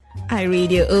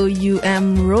iRadio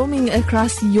OUM, roaming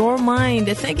across your mind.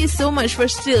 Thank you so much for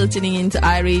still tuning into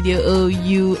iRadio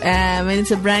OUM, and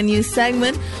it's a brand new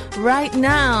segment right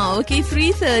now. Okay,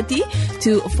 3:30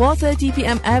 to 4:30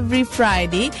 p.m. every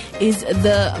Friday is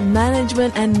the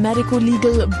Management and Medical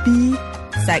Legal B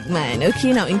segment.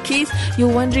 Okay, now in case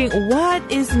you're wondering what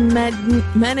is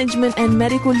Management and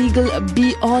Medical Legal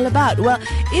B all about, well,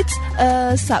 it's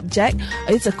a subject,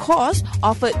 it's a course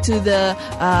offered to the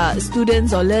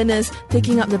students or learners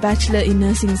taking up the Bachelor in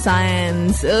Nursing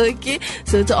Science. Okay,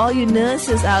 so to all you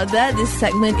nurses out there, this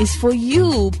segment is for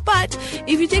you. But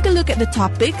if you take a look at the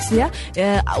topics,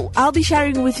 I'll be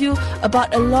sharing with you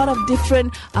about a lot of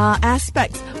different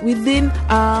aspects within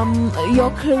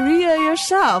your career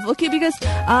yourself. Okay, because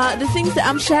the things that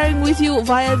I'm sharing with you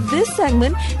via this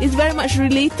segment is very much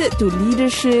related to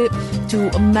leadership,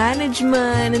 to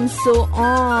management, and so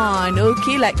on.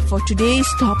 Okay, like for today's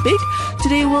topic,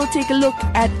 today we'll take a look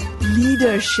at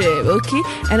leadership. Okay,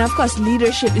 and of course,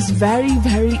 leadership is very,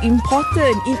 very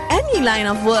important in any line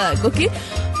of work. Okay,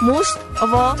 most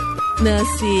of all,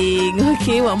 nursing.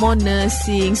 Okay, one more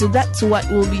nursing. So that's what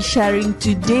we'll be sharing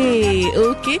today.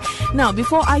 Okay, now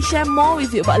before I share more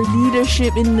with you about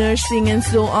leadership in nursing and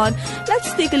so on,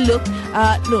 let's take a look.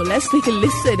 Let's take a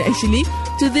listen actually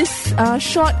to this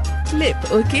short clip.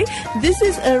 Okay, this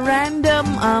is a random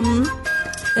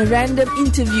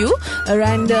interview, a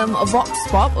random vox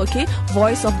pop, okay,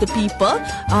 voice of the people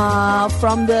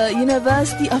from the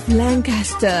University of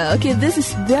Lancaster. Okay, this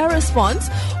is their response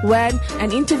when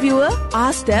an interviewer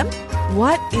asked them,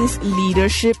 what is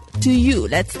leadership to you?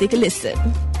 Let's take a listen.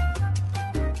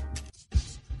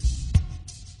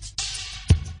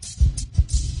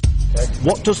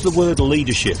 What does the word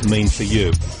leadership mean for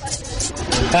you?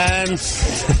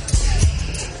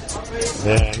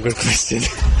 Good question.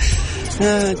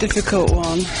 Difficult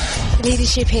one.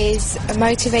 Leadership is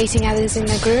motivating others in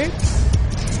the group.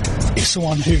 It's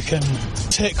someone who can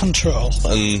take control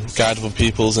and guide other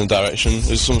people's in a direction.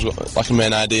 If someone's got like a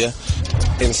main idea.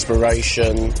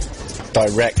 Inspiration,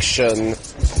 direction,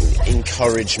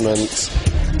 encouragement.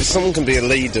 Someone can be a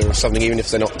leader of something even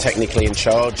if they're not technically in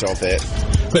charge of it.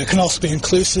 But it can also be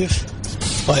inclusive,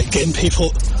 like getting people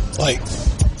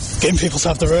to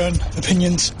have their own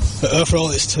opinions. But overall,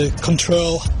 it's to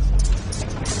control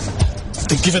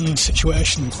the given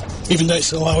situation, even though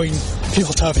it's allowing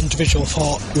people to have individual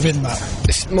thought within that.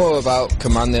 It's more about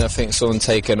commanding. I think someone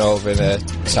taking over in a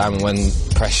time when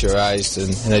pressurised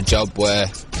and in a job where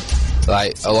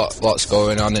like lots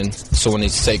going on and someone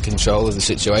needs to take control of the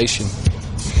situation.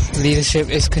 Leadership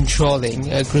is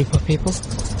controlling a group of people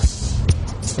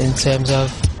in terms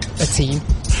of a team.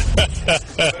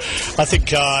 I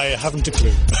think I haven't a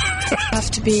clue.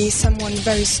 Have to be someone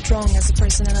very strong as a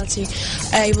personality,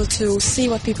 able to see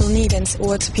what people need and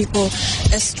what people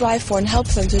strive for and help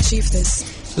them to achieve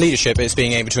this. Leadership is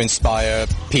being able to inspire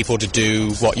people to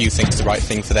do what you think is the right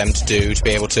thing for them to do, to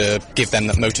be able to give them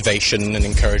that motivation and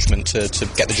encouragement to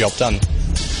get the job done.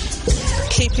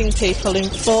 Keeping people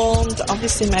informed,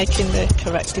 obviously making the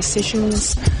correct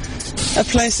decisions. A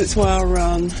place that's well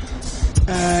run,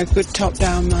 good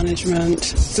top-down management,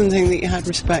 something that you had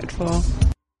respect for.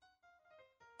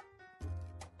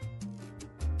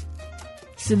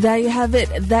 So there you have it.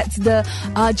 That's the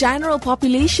general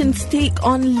population's take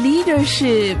on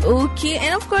leadership. Okay,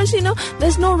 and of course,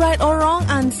 there's no right or wrong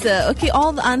answer. Okay,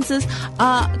 all the answers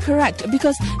are correct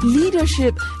because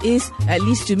leadership is, at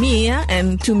least to me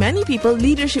and to many people,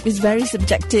 leadership is very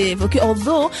subjective. Okay,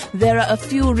 although there are a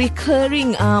few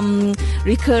recurring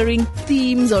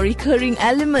themes or recurring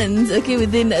elements, okay,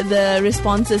 within the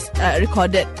responses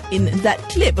recorded in that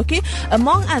clip. Okay,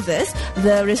 among others,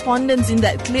 the respondents in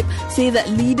that clip say that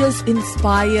leaders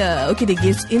inspire. Okay, they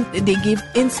give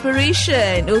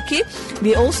inspiration. Okay,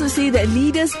 they also say that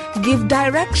leaders give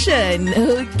direction.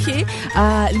 Okay,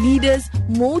 leaders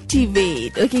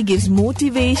motivate. Okay, gives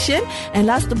motivation. And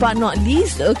last but not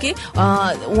least, okay,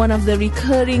 one of the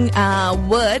recurring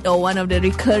word or one of the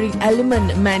recurring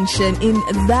element mentioned in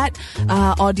that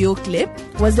audio clip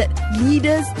was that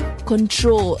leaders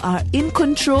are in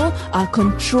control, are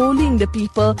controlling the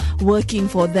people working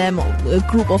for them, a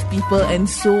group of people, and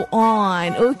so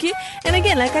on. Okay, and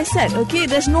again, like I said, okay,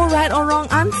 there's no right or wrong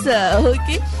answer.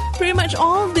 Okay, pretty much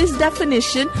all these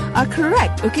definitions are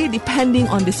correct. Okay, depending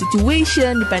on the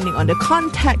situation, depending on the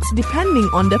context, depending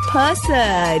on the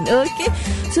person. Okay,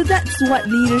 so that's what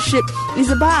leadership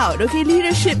is about. Okay,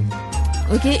 leadership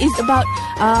Okay, it's about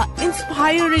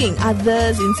inspiring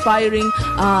others, inspiring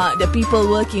the people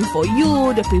working for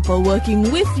you, the people working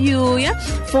with you, yeah,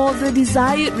 for the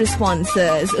desired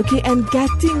responses, okay, and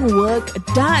getting work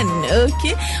done,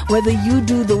 okay, whether you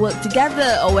do the work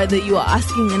together or whether you are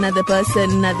asking another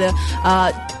person, another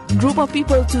group of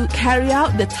people to carry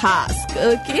out the task,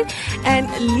 okay. And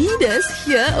leaders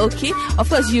here, okay, of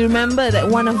course you remember that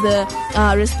one of the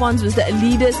response was that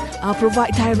leaders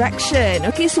provide direction,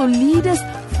 okay. So leaders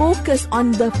focus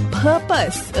on the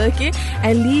purpose, okay,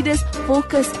 and leaders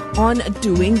focus on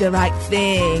doing the right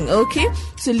thing, okay.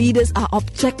 So leaders are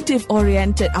objective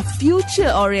oriented, are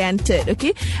future oriented,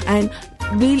 okay, and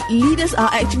leaders are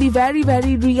actually very,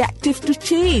 very reactive to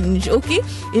change, okay.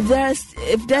 If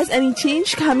there's any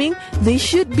change coming, they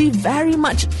should be very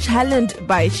much challenged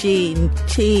by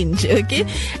change, okay.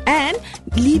 And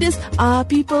leaders are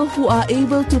people who are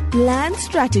able to plan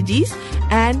strategies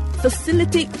and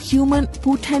facilitate human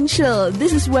potential.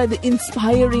 This is where the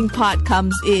inspiring part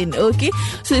comes in, okay.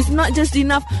 So it's not just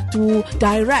enough to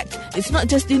direct, it's not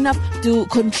just enough to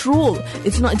control,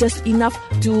 it's not just enough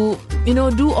to, you know,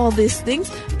 do all these things.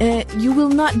 You will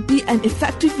not be an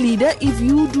effective leader if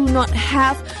you do not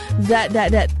have that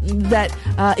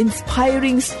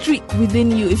inspiring streak within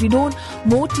you, if you don't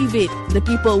motivate the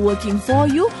people working for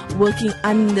you, working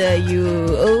under you,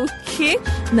 okay.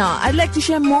 Now I'd like to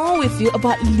share more with you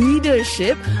about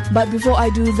leadership, but before I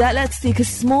do that, let's take a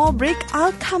small break.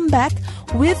 I'll come back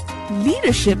with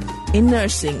leadership in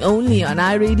nursing, only on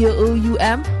iRadio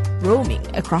OUM, roaming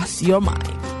across your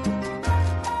mind.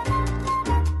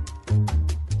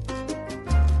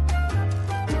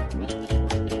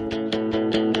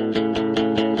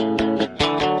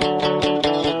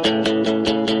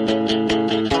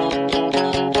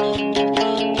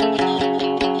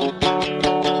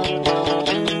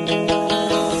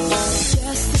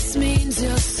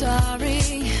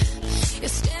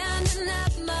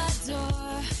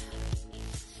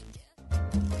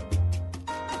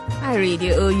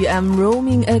 Radio OUM,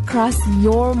 roaming across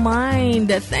your mind.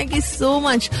 Thank you so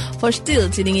much for still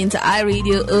tuning into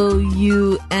iRadio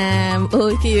OUM.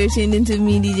 Okay, you're tuned into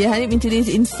me, DJ Hanif, in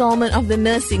today's installment of the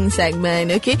nursing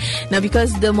segment. Okay, now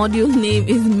because the module name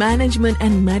is Management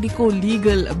and Medical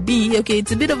Legal B, okay,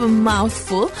 it's a bit of a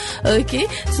mouthful. Okay,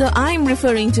 so I'm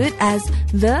referring to it as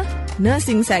the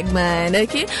nursing segment,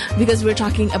 okay, because we're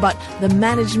talking about the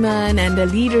management and the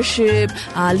leadership,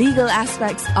 legal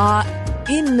aspects are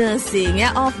in nursing,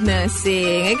 of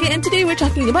nursing, okay. And today we're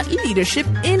talking about leadership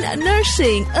in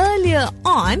nursing. Earlier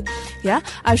on,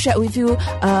 I've shared with you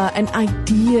an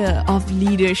idea of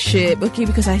leadership, okay,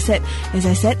 because as I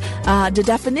said, the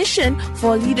definition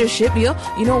for leadership, you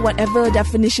know, whatever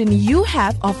definition you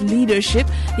have of leadership,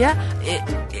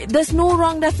 there's no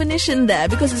wrong definition there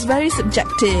because it's very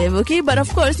subjective, okay. But of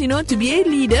course, you know, to be a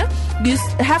leader, you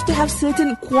have to have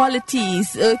certain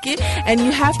qualities, okay, and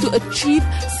you have to achieve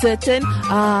certain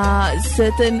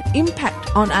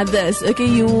impact on others, okay.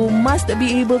 You must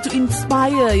be able to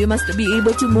inspire, you must be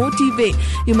able to motivate,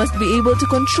 you must be able to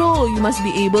control, you must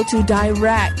be able to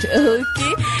direct,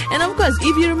 okay. And of course,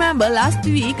 if you remember last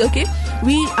week, okay,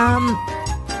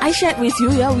 I shared with you,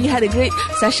 we had a great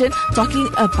session talking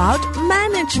about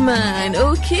management,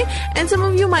 okay. And some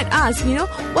of you might ask, you know,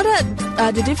 what are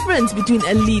the difference between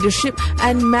a leadership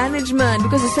and management?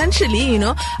 Because essentially, you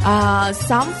know,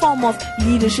 some form of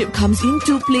leadership comes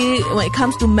into play when it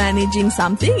comes to managing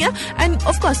something, and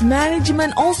of course,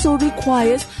 management also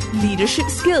requires leadership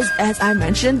skills, as I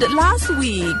mentioned last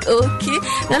week, okay.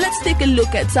 Now let's take a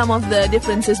look at some of the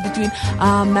differences between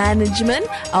management,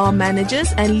 our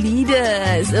managers, and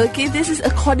leaders. Okay, this is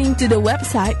according to the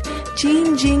website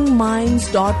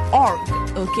changingminds.org.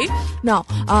 Okay, now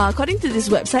according to this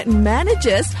website,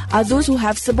 managers are those who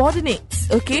have subordinates.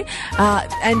 Okay,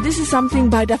 and this is something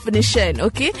by definition.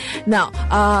 Okay, now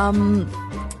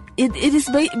it is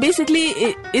basically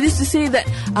it is to say that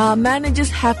managers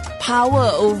have power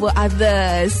over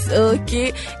others,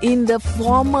 okay, in the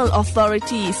formal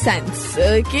authority sense,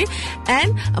 okay,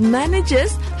 and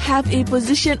managers have a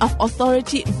position of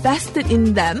authority vested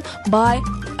in them by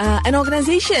an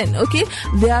organization, okay.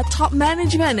 They are top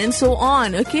management and so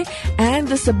on, okay, and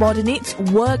the subordinates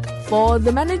work for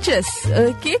the managers,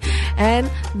 okay, and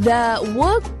the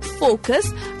work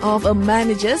focus of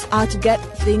managers are to get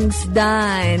things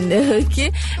done,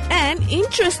 okay. And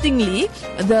interestingly,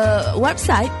 the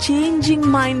website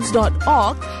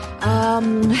changingminds.org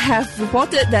have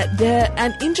reported that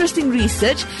an interesting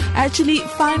research actually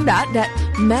found out that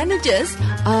managers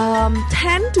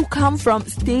tend to come from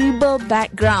stable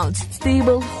backgrounds,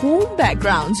 stable home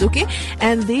backgrounds, okay,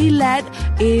 and they led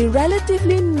a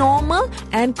relatively normal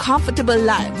and comfortable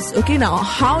lives. Okay, now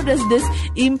how does this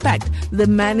impact the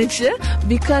manager?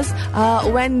 Because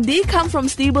when they come from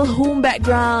stable home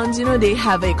backgrounds, they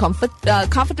have a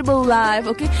comfortable life.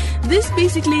 Okay, this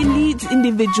basically leads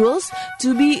individuals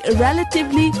to be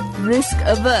relatively risk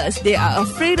averse. They are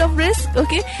afraid of risk,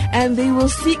 okay, and they will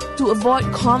seek to avoid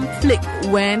conflict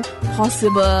when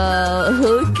possible.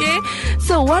 Okay,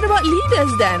 so what about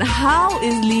leaders then? How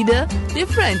is leader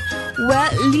different?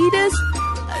 Well, leaders,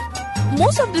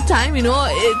 most of the time,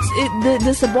 it's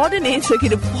the subordinates, okay,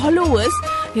 the followers.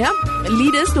 Yeah,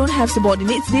 leaders don't have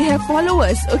subordinates; they have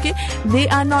followers. Okay, they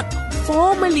are not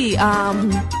formally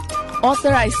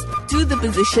authorized to the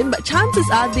position, but chances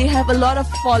are they have a lot of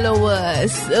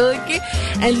followers. Okay,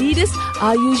 and leaders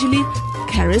are usually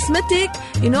charismatic,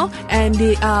 and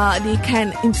they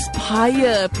can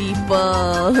inspire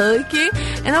people. Okay,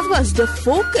 and of course the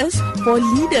focus for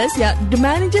leaders, the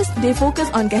managers, they focus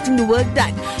on getting the work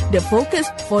done. The focus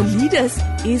for leaders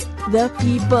is the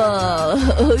people.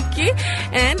 Okay,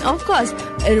 and of course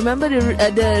remember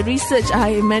the research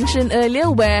I mentioned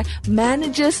earlier, where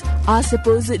managers are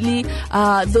supposedly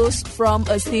those from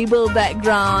a stable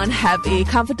background, have a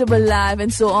comfortable life,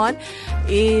 and so on.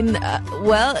 In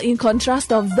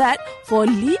contrast of that, for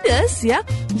leaders,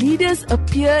 leaders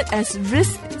appeared as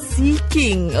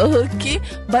risk-seeking. Okay,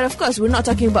 but of course we're not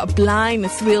talking about blind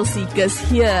thrill seekers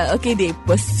here. Okay, they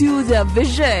pursue their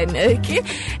vision. Okay,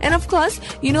 and of course,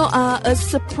 a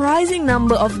surprising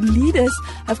number of leaders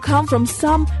have come from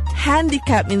some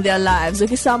handicap in their lives.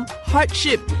 Okay, some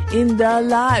hardship in their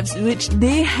lives which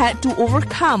they had to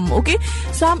overcome. Okay,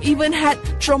 some even had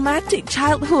traumatic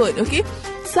childhood. Okay,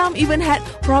 some even had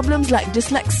problems like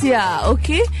dyslexia.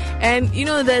 Okay, and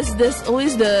there's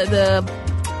always the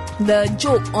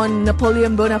joke on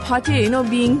Napoleon Bonaparte,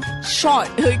 being short.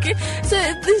 Okay, so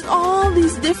there's all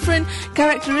these different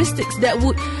characteristics that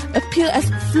would appear as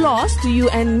flaws to you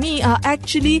and me are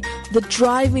actually the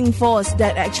driving force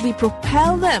that actually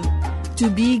propel them to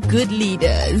be good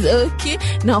leaders. Okay,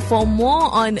 now for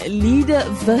more on leader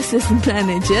versus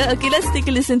manager, okay, let's take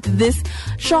a listen to this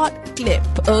short clip.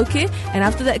 Okay, and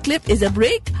after that clip is a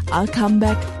break. I'll come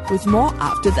back with more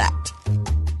after that.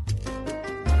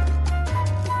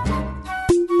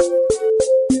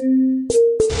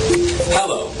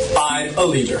 Hello, I'm a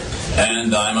leader.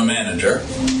 And I'm a manager.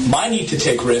 My need to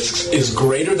take risks is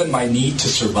greater than my need to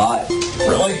survive.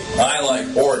 Really? I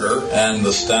like order and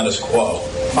the status quo.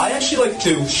 I actually like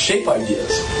to shape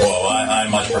ideas. Well, I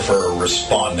much prefer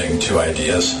responding to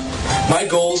ideas. My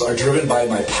goals are driven by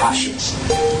my passions.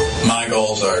 My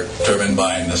goals are driven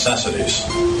by necessities.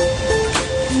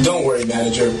 Don't worry,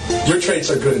 manager. Your traits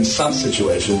are good in some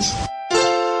situations.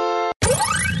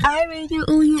 iRadio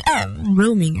OUM,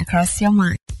 roaming across your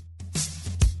mind.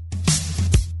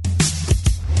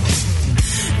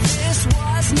 This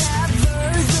was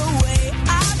never the way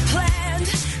I planned.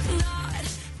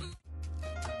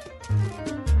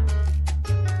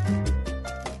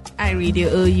 iRadio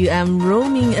OUM,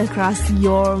 roaming across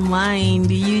your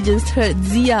mind. You just heard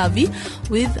Ziavi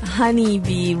with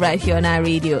Honeybee right here on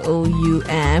iRadio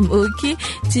OUM. Okay,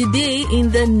 today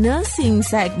in the nursing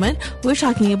segment, we're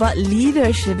talking about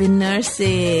leadership in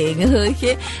nursing.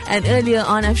 Okay, and earlier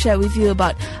on I've shared with you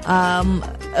about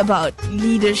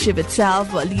leadership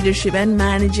itself, about leadership and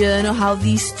manager, how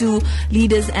these two,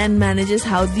 leaders and managers,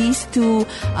 how these two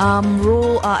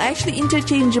roles are actually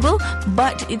interchangeable,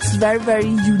 but it's very, very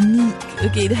unique.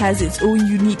 Okay, it has its own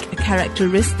unique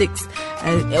characteristics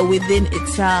within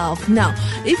itself. Now,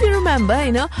 if you remember,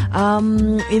 in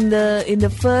the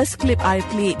first clip I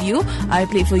played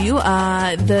for you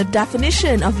the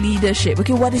definition of leadership.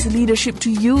 Okay, what is leadership to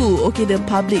you? Okay, the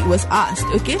public was asked.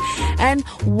 Okay, and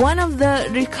one of the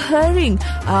recurring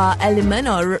element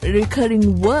or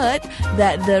recurring word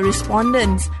that the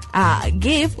respondents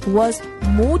gave was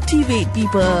motivate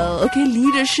people. Okay,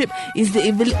 leadership is the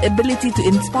ability to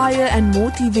inspire and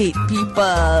motivate people.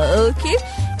 Okay,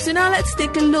 so now let's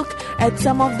take a look at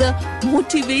some of the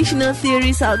motivational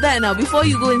theories out there. Now, before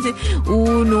you go and say,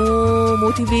 oh no,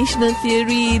 motivational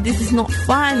theory, this is not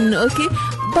fun. Okay,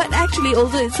 but actually,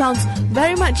 although it sounds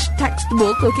very much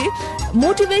textbook, okay,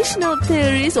 motivational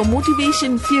theories or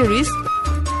motivation theories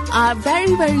are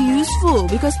very, very useful,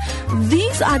 because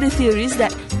these are the theories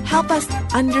that help us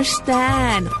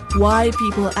understand why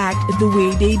people act the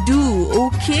way they do.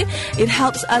 Okay, it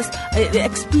helps us. It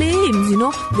explains,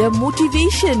 their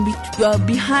motivation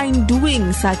behind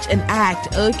doing such an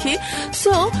act. Okay,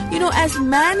 so as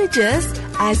managers,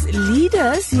 as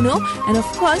leaders, and of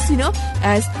course,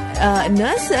 as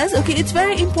nurses, okay, it's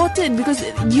very important because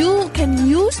you can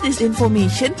use this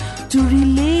information to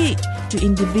relate to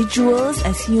individuals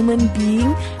as human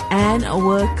being and a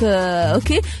worker.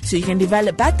 Okay, so you can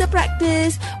develop better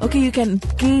practice. Okay, you can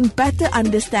gain better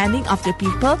understanding of the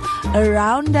people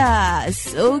around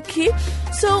us. Okay,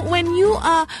 so when you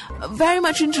are very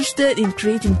much interested in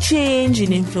creating change,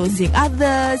 in influencing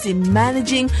others, in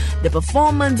managing the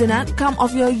performance and outcome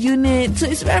of your unit, so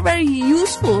it's very, very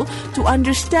useful to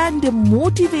understand the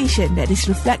motivation that is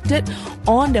reflected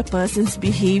on the person's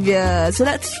behavior. So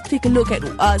let's take a look at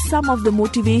some of the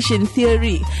motivation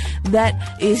theory that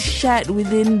is shared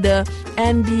within the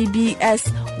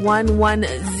NBBS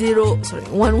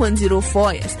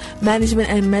 1104, yes, Management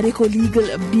and Medical Legal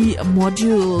B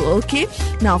module. Okay,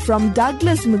 now from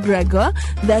Douglas McGregor,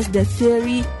 that's the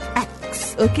theory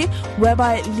X, okay,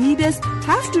 whereby leaders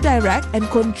have to direct and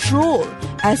control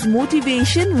as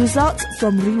motivation results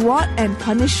from reward and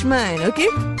punishment. Okay,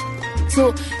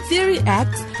 so theory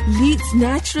X leads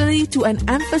naturally to an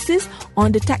emphasis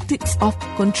on the tactics of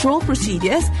control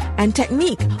procedures and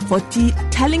technique for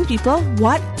telling people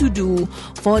what to do,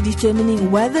 for determining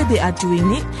whether they are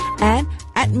doing it, and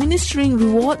administering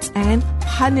rewards and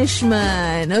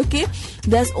punishment. Okay,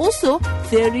 there's also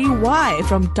theory Y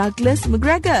from Douglas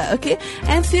McGregor. Okay,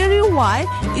 and theory Y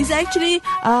is actually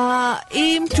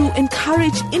aimed to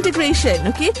encourage integration.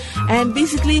 Okay, and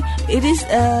basically it is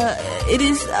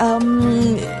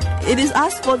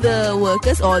asked for the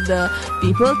workers or the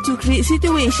people to create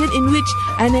situation in which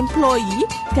an employee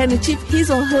can achieve his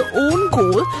or her own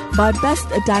goal by best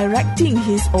directing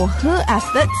his or her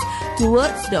efforts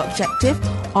towards the objective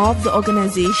of the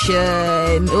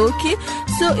organization. Okay,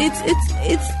 so it's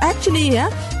actually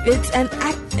it's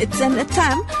an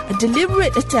attempt, a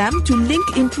deliberate attempt to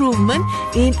link improvement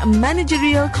in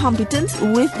managerial competence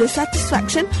with the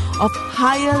satisfaction of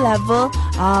higher level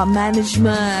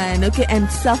management, okay,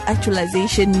 and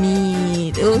self-actualization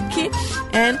need. Okay,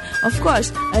 and of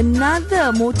course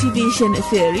another motivation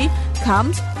theory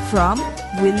comes from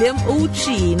William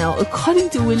Ochi. Now, according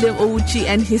to William Ochi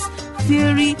and his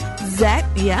theory Z,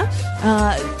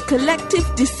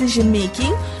 collective decision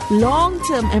making,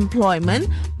 long-term employment,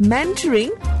 mentoring,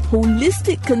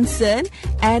 holistic concern,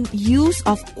 and use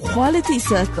of quality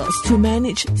circles to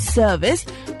manage service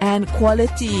and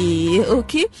quality.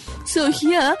 Okay, so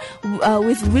here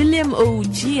with William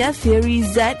O.G., theory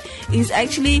Z is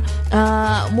actually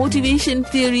motivation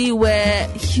theory where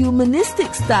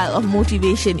humanistic style of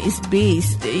motivation is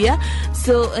based. Yeah,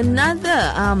 so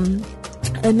another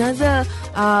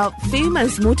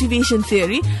famous motivation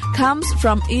theory comes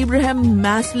from Abraham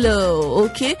Maslow.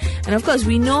 Okay, and of course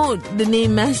we know the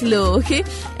name Maslow. Okay,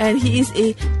 and he is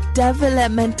a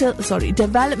developmental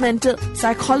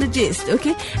psychologist.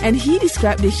 Okay, and he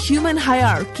described the human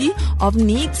hierarchy of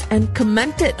needs and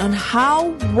commented on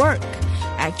how work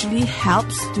actually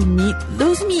helps to meet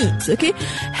those needs. Okay,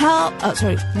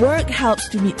 work helps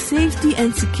to meet safety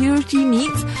and security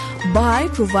needs by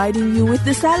providing you with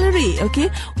the salary, okay,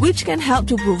 which can help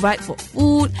to provide for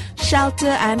food, shelter,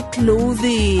 and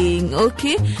clothing.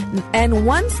 Okay, and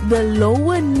once the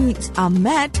lower needs are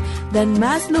met, then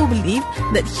Maslow believed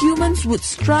that humans would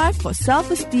strive for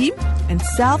self-esteem and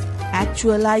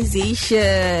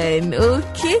self-actualization.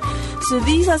 Okay, so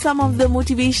these are some of the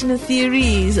motivational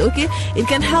theories. Okay, it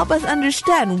can help us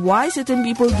understand why certain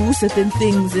people do certain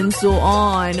things and so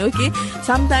on. Okay,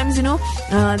 sometimes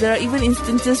there are even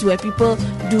instances where people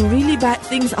do really bad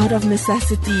things out of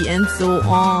necessity and so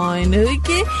on.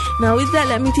 Okay, now with that,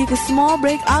 let me take a small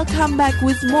break. I'll come back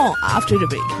with more after the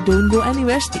break. Don't go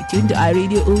anywhere. Stay tuned to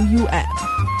iRadio OUM.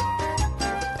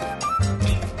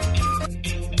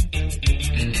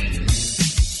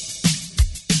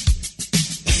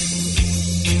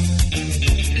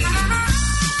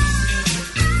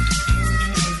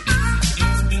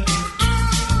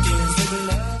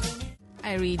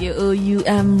 Radio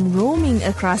OUM, roaming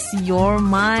across your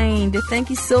mind. Thank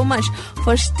you so much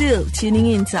for still tuning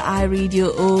in to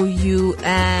iRadio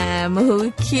OUM.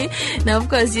 Okay, now of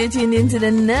course you're tuned into the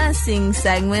nursing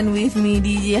segment with me,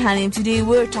 DJ Hanim. Today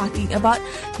we're talking about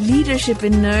leadership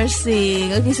in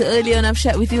nursing. Okay, so earlier on I've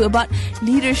shared with you about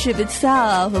leadership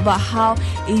itself, about how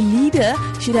a leader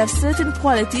should have certain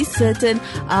qualities, certain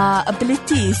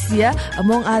abilities,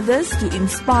 among others, to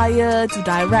inspire, to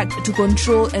direct, to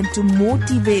control, and to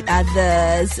motivate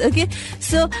others. Okay,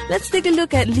 So let's take a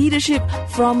look at leadership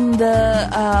from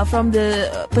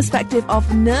the perspective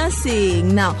of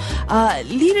nursing. Now,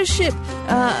 leadership,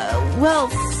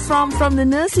 from the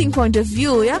nursing point of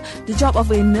view, the job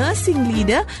of a nursing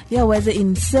leader, whether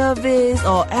in service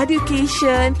or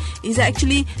education, is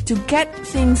actually to get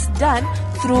things done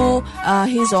through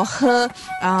his or her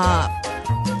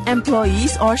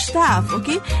employees or staff.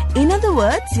 Okay, in other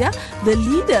words, the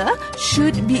leader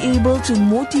should be able to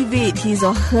motivate his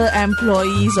or her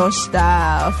employees or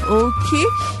staff. Okay,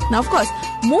 now of course,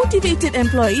 motivated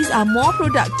employees are more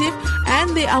productive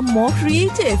and they are more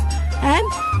creative. And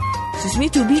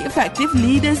to be effective,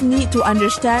 leaders need to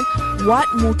understand what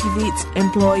motivates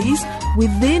employees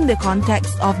within the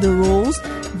context of the roles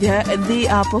they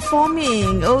are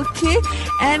performing. Okay,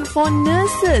 and for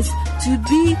nurses to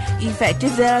be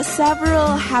effective, there are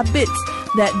several habits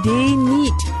that they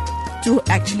need to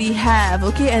actually have.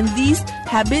 Okay, and these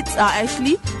habits are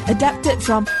actually adapted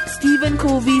from Stephen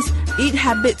Covey's 8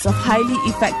 Habits of Highly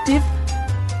Effective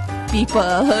People.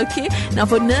 Okay, now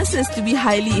for nurses to be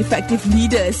highly effective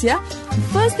leaders,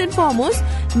 first and foremost,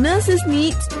 nurses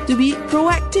need to be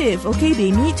proactive. Okay,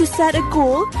 they need to set a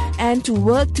goal and to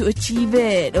work to achieve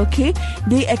it. Okay,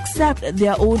 they accept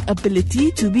their own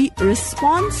ability to be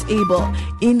responsible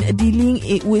in dealing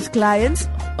with clients'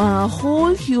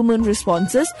 whole human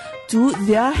responses to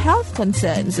their health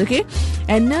concerns. Okay,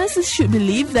 and nurses should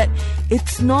believe that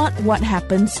it's not what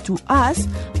happens to us,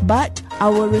 but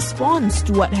our response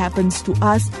to what happens to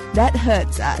us that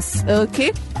hurts us.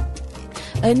 Okay,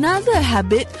 another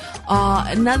habit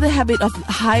of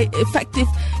high effective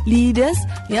leaders,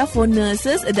 for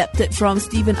nurses, adapted from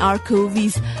Stephen R.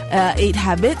 Covey's 8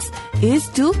 Habits, is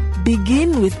to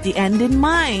begin with the end in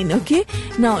mind. Okay,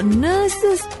 now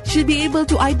nurses should be able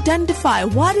to identify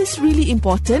what is really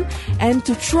important and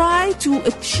to try to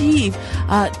achieve,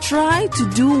 try to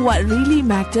do what really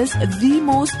matters the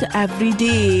most every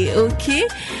day. Okay,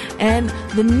 and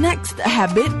the next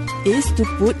habit is to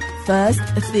put first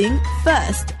thing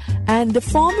first. And the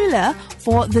formula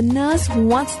for the nurse who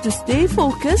wants to stay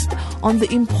focused on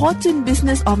the important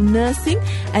business of nursing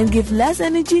and give less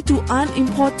energy to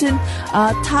unimportant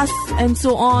tasks and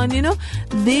so on,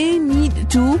 they need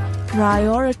to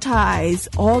prioritize,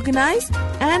 organize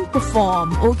and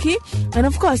perform. Okay, and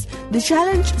of course the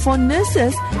challenge for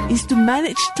nurses is to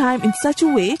manage time in such a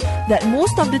way that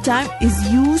most of the time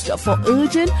is used for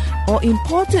urgent or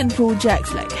important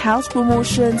projects like health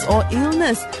promotions or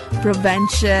illness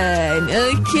prevention.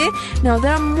 Okay, now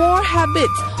there are more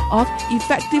habits of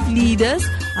effective leaders,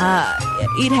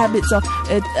 8 habits of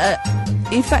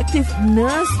effective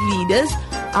nurse leaders.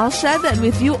 I'll share that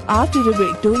with you after the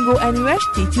break. Don't go anywhere.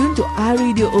 Stay tuned to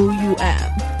iRadio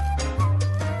OUM.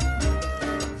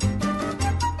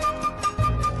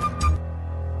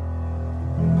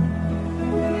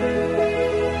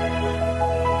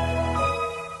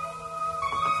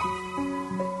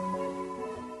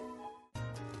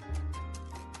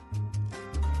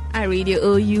 iRadio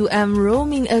OUM,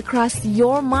 roaming across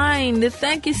your mind.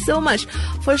 Thank you so much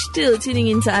for still tuning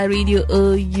into iRadio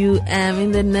OUM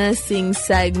in the nursing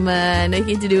segment.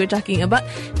 Okay, today we're talking about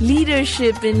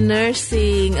leadership in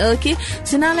nursing. Okay,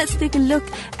 so now let's take a look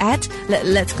at,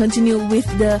 let's continue with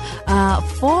the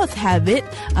 4th habit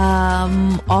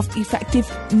of effective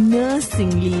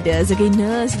nursing leaders. Okay,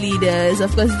 nurse leaders.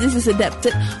 Of course, this is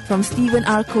adapted from Stephen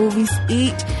R. Covey's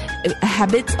 8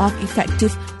 Habits of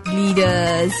Effective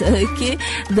Leaders. Okay,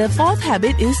 the 4th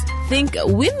habit is think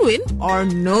win-win or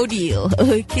no deal.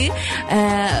 Okay,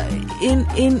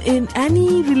 in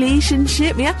any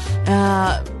relationship,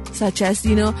 such as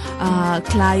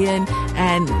client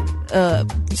and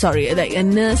like a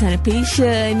nurse and a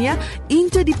patient,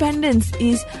 interdependence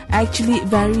is actually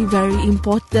very, very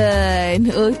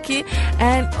important. Okay,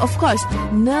 and of course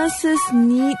nurses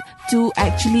need to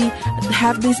actually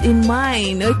have this in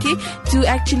mind. Okay, to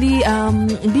actually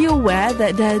be aware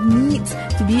that there needs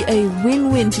to be a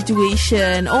win-win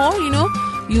situation, or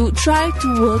you try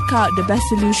to work out the best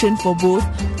solution for both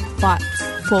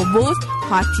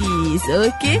parties.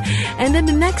 Okay, and then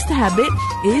the next habit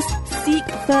is seek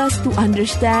first to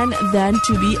understand than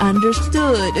to be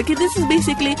understood. Okay, this is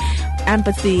basically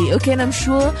empathy. Okay, and I'm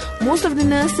sure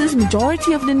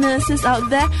majority of the nurses out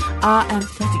there are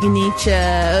empathetic in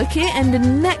nature. Okay, and the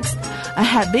next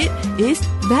habit is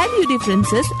value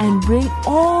differences and bring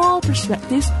all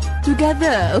perspectives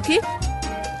together. Okay,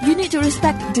 you need to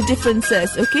respect the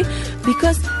differences, okay?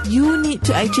 Because you need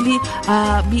to actually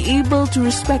be able to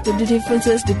respect the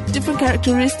differences, the different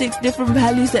characteristics, different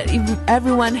values that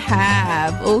everyone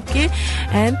have, okay?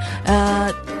 And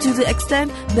to the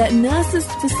extent that nurses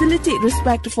facilitate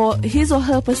respect for his or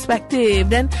her perspective,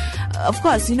 then of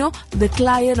course, the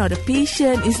client or the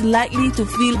patient is likely to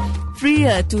feel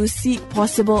freer to seek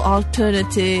possible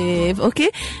alternative, okay?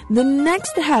 The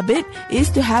next habit is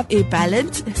to have a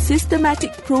balanced,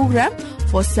 systematic program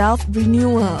for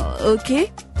self-renewal,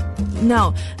 okay?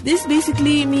 Now, this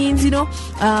basically means,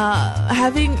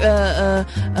 having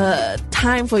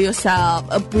time for yourself,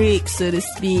 a break, so to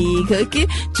speak, okay?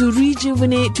 To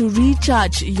rejuvenate, to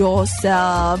recharge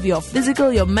yourself, your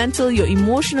physical, your mental, your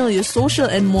emotional, your social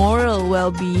and moral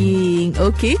well-being,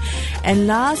 okay? And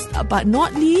last but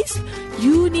not least,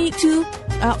 you need to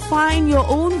find your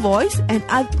own voice and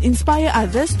inspire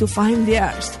others to find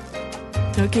theirs.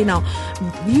 Okay, now,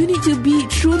 you need to be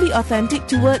truly authentic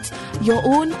towards your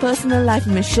own personal life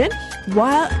mission,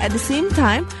 while at the same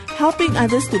time helping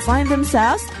others to find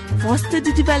themselves, foster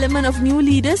the development of new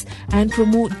leaders, and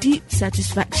promote deep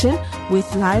satisfaction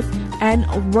with life and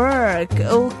work.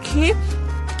 Okay?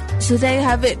 So there you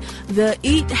have it, the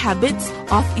 8 habits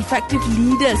of effective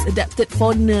leaders adapted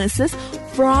for nurses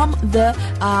from the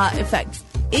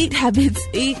 8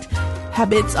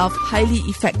 habits of highly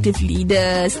effective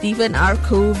leaders, Stephen R.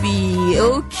 Covey.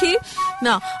 Okay,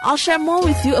 now I'll share more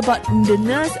with you about the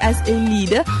nurse as a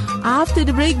leader after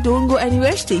the break. Don't go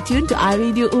anywhere. Stay tuned to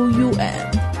iRadio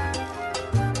OUM.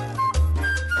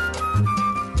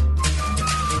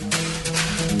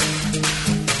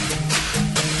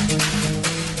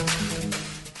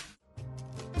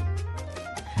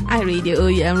 iRadio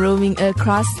OUM, roaming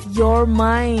across your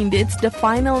mind. It's the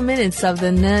final minutes of the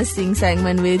nursing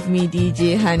segment with me,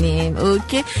 DJ Hanim.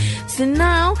 Okay, so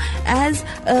now as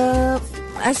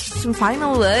some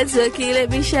final words, okay, let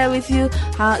me share with you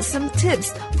some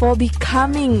tips for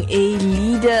becoming a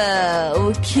leader.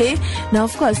 Okay, now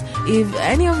of course, if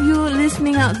any of you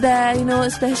listening out there,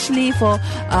 especially for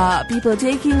people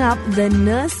taking up the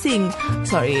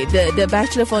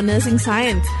Bachelor for Nursing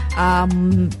Science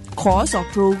course or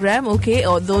program, okay,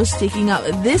 or those taking up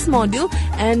this module,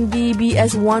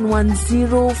 NBBS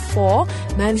 1104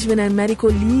 Management and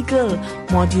Medical Legal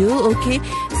module, okay,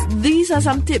 these are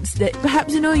some tips that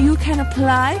perhaps you can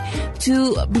apply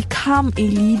to become a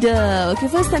leader. Okay,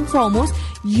 first and foremost,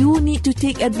 you need to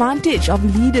take advantage of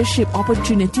leadership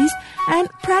opportunities and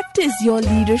practice your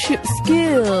leadership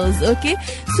skills. Okay,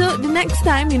 so the next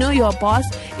time your boss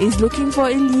is looking for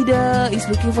a leader, is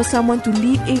looking for someone to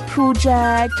lead a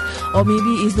project, or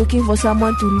maybe is looking for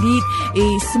someone to lead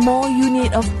a small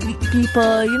unit of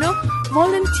people,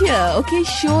 volunteer. Okay,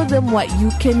 show them what you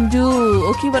can do.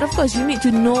 Okay, but of course you need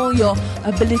to know your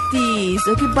abilities.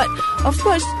 Okay, but of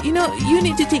course you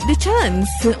need to take the chance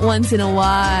once in a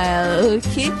while.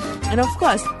 Okay, and of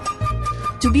course,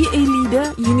 to be a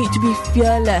leader, you need to be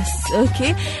fearless,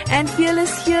 okay? And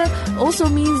fearless here also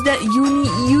means that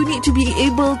you need to be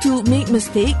able to make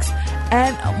mistakes,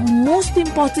 and most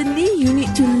importantly, you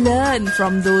need to learn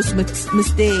from those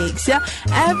mistakes. Yeah,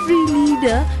 every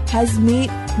leader has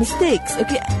made mistakes.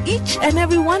 Okay, each and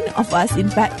every one of us, in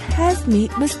fact, has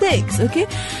made mistakes. Okay,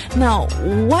 now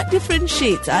what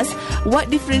differentiates us?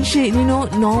 What differentiates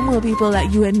normal people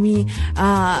like you and me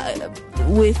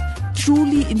with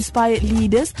truly inspired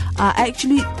leaders are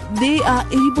actually they are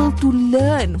able to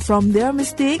learn from their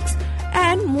mistakes,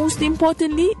 and most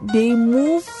importantly, they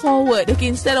move forward, okay,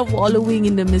 instead of wallowing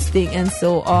in the mistake and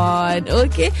so on.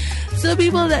 Okay, so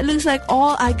people, that looks like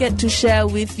all I get to share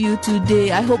with you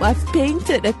today. I hope I've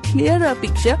painted a clearer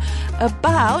picture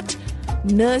about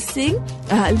nursing,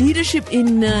 leadership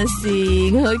in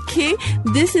nursing. Okay,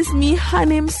 this is me,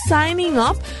 Hanim, signing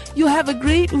off. You have a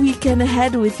great weekend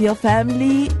ahead with your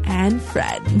family and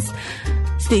friends.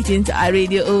 Stay tuned to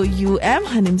iRadio OUM.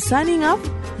 Hanim signing off.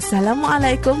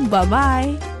 Assalamualaikum. Bye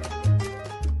bye.